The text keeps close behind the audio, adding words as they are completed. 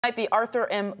The Arthur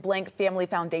M. Blank Family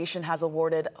Foundation has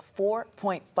awarded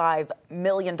 $4.5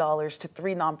 million to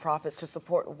 3 nonprofits to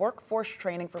support workforce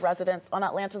training for residents on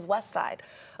Atlanta's West Side.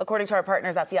 According to our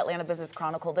partners at the Atlanta Business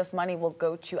Chronicle, this money will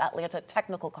go to Atlanta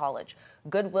Technical College,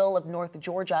 Goodwill of North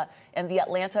Georgia, and the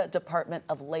Atlanta Department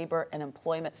of Labor and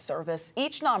Employment Service.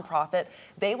 Each nonprofit,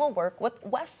 they will work with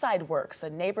Westside Works, a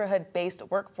neighborhood-based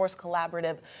workforce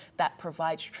collaborative that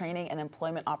provides training and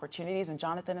employment opportunities. And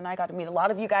Jonathan and I got to meet a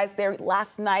lot of you guys there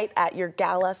last night at your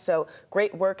gala, so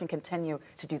great work and continue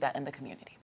to do that in the community.